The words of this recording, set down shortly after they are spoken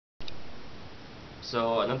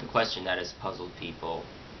So another question that has puzzled people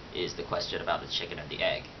is the question about the chicken and the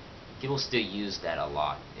egg. People still use that a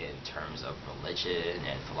lot in terms of religion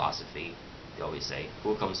and philosophy. They always say,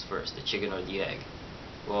 who comes first, the chicken or the egg?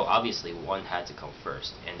 Well, obviously one had to come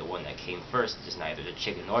first, and the one that came first is neither the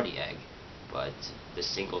chicken nor the egg, but the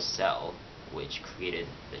single cell which created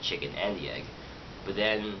the chicken and the egg. But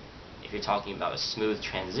then, if you're talking about a smooth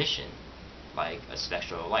transition, like a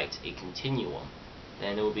spectrum of light, a continuum,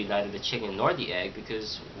 then it will be neither the chicken nor the egg,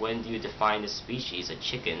 because when do you define the species a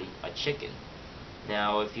chicken?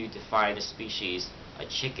 Now, if you define the species a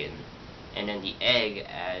chicken, and then the egg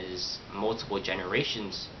as multiple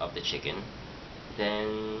generations of the chicken,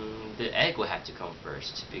 then the egg will have to come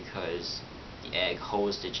first, because the egg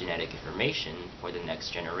holds the genetic information for the next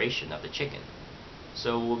generation of the chicken.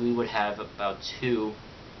 So we would have about two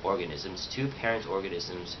parent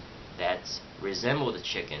organisms that resemble the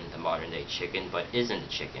chicken, the modern day chicken, but isn't the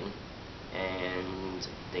chicken, and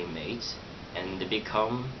they mate and they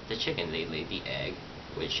become the chicken. They lay the egg,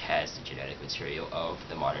 which has the genetic material of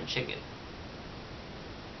the modern chicken.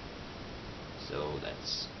 So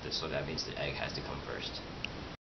that means the egg has to come first.